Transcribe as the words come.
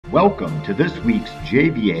Welcome to this week's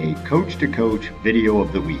JVA Coach to Coach Video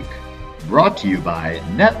of the Week, brought to you by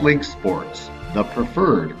Mintonette Sports, the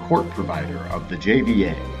preferred court provider of the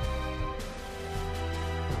JVA.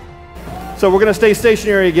 So we're going to stay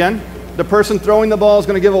stationary again. The person throwing the ball is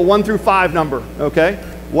going to give a 1 through 5 number, okay?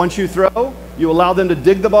 Once you throw, you allow them to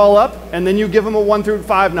dig the ball up, and then you give them a 1 through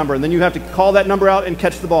 5 number, and then you have to call that number out and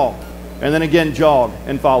catch the ball. And then again, jog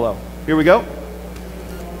and follow. Here we go.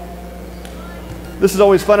 This is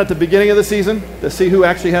always fun at the beginning of the season to see who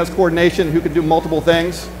actually has coordination, who can do multiple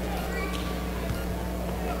things.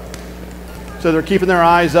 So they're keeping their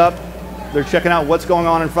eyes up. They're checking out what's going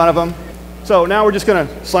on in front of them. So now we're just going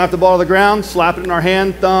to slap the ball to the ground, slap it in our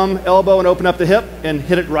hand, thumb, elbow, and open up the hip and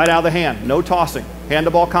hit it right out of the hand. No tossing. Hand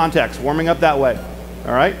to ball contacts, warming up that way.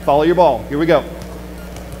 All right, follow your ball. Here we go.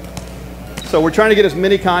 So we're trying to get as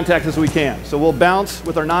many contacts as we can. So we'll bounce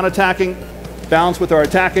with our non-attacking, bounce with our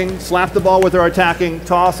attacking, slap the ball with our attacking,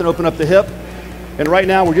 toss and open up the hip. And right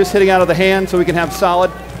now we're just hitting out of the hand so we can have solid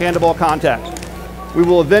hand-to-ball contact. We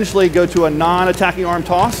will eventually go to a non-attacking arm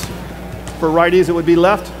toss. For righties it would be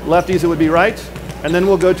left, lefties it would be right, and then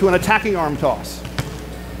we'll go to an attacking arm toss.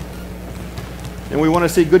 And we want to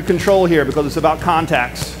see good control here because it's about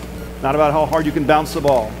contacts, not about how hard you can bounce the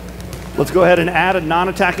ball. Let's go ahead and add a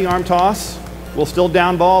non-attacking arm toss. We'll still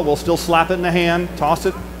down ball, we'll still slap it in the hand, toss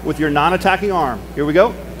it with your non-attacking arm. Here we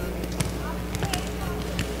go.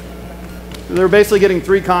 So they're basically getting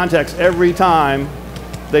 3 contacts every time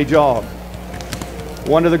they jog.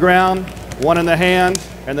 1 to the ground, 1 in the hand,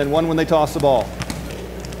 and then 1 when they toss the ball.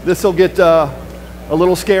 This will get a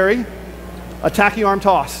little scary. Attacking arm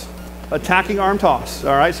toss. Attacking arm toss.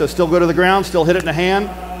 All right, so still go to the ground, still hit it in the hand,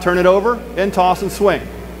 turn it over, and toss and swing.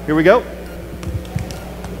 Here we go.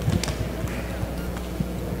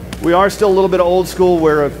 We are still a little bit old school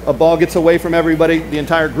where a ball gets away from everybody, the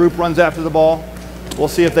entire group runs after the ball. We'll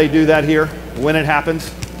see if they do that here when it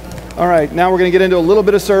happens. All right, now we're going to get into a little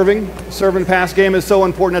bit of serving. Serve and pass game is so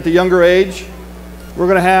important at the younger age. We're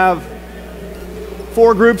going to have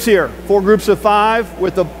 4 groups here, 4 groups of 5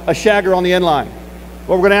 with a shagger on the end line.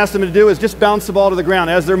 What we're going to ask them to do is just bounce the ball to the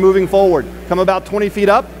ground as they're moving forward. Come about 20 feet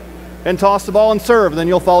up and toss the ball and serve, and then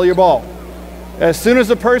you'll follow your ball. As soon as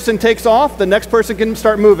the person takes off, the next person can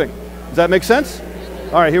start moving. Does that make sense?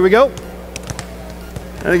 All right, here we go.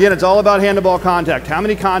 And again, it's all about hand-to-ball contact. How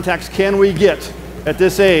many contacts can we get at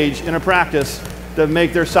this age in a practice to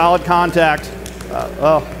make their solid contact?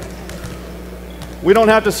 We don't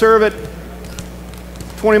have to serve it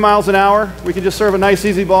 20 miles an hour. We can just serve a nice,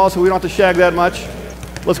 easy ball so we don't have to shag that much.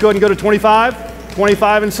 Let's go ahead and go to 25.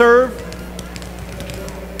 25 and serve.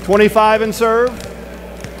 25 and serve.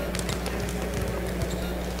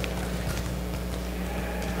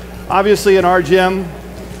 Obviously in our gym,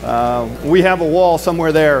 we have a wall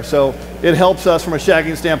somewhere there, so it helps us from a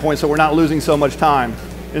shagging standpoint so we're not losing so much time.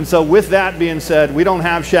 And so with that being said, we don't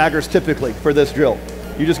have shaggers typically for this drill.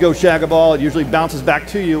 You just go shag a ball, it usually bounces back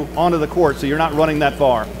to you onto the court, so you're not running that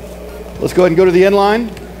far. Let's go ahead and go to the end line.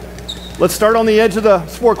 Let's start on the edge of the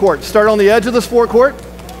sport court. Start on the edge of the sport court.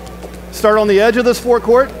 Start on the edge of the sport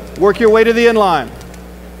court. Work your way to the end line.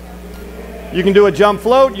 You can do a jump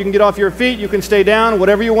float, you can get off your feet, you can stay down,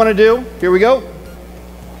 whatever you want to do. Here we go.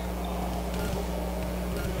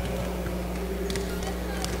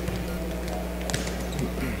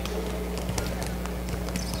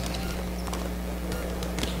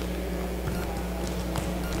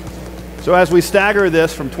 So as we stagger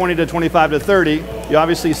this from 20 to 25 to 30, you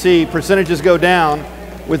obviously see percentages go down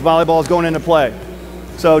with volleyballs going into play.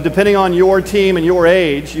 So depending on your team and your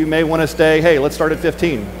age, you may want to stay, hey, let's start at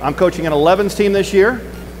 15. I'm coaching an 11s team this year.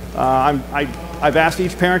 I've asked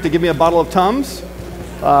each parent to give me a bottle of Tums,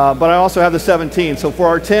 but I also have the 17. So for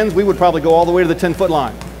our 10s, we would probably go all the way to the 10-foot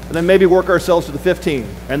line, and then maybe work ourselves to the 15.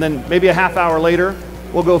 And then maybe a half hour later,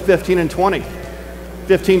 we'll go 15 and 20.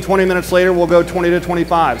 15, 20 minutes later, we'll go 20 to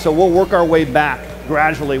 25. So we'll work our way back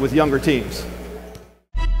gradually with younger teams.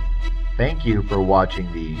 Thank you for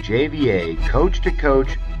watching the JVA Coach to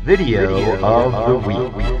Coach Video of the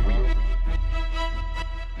Week.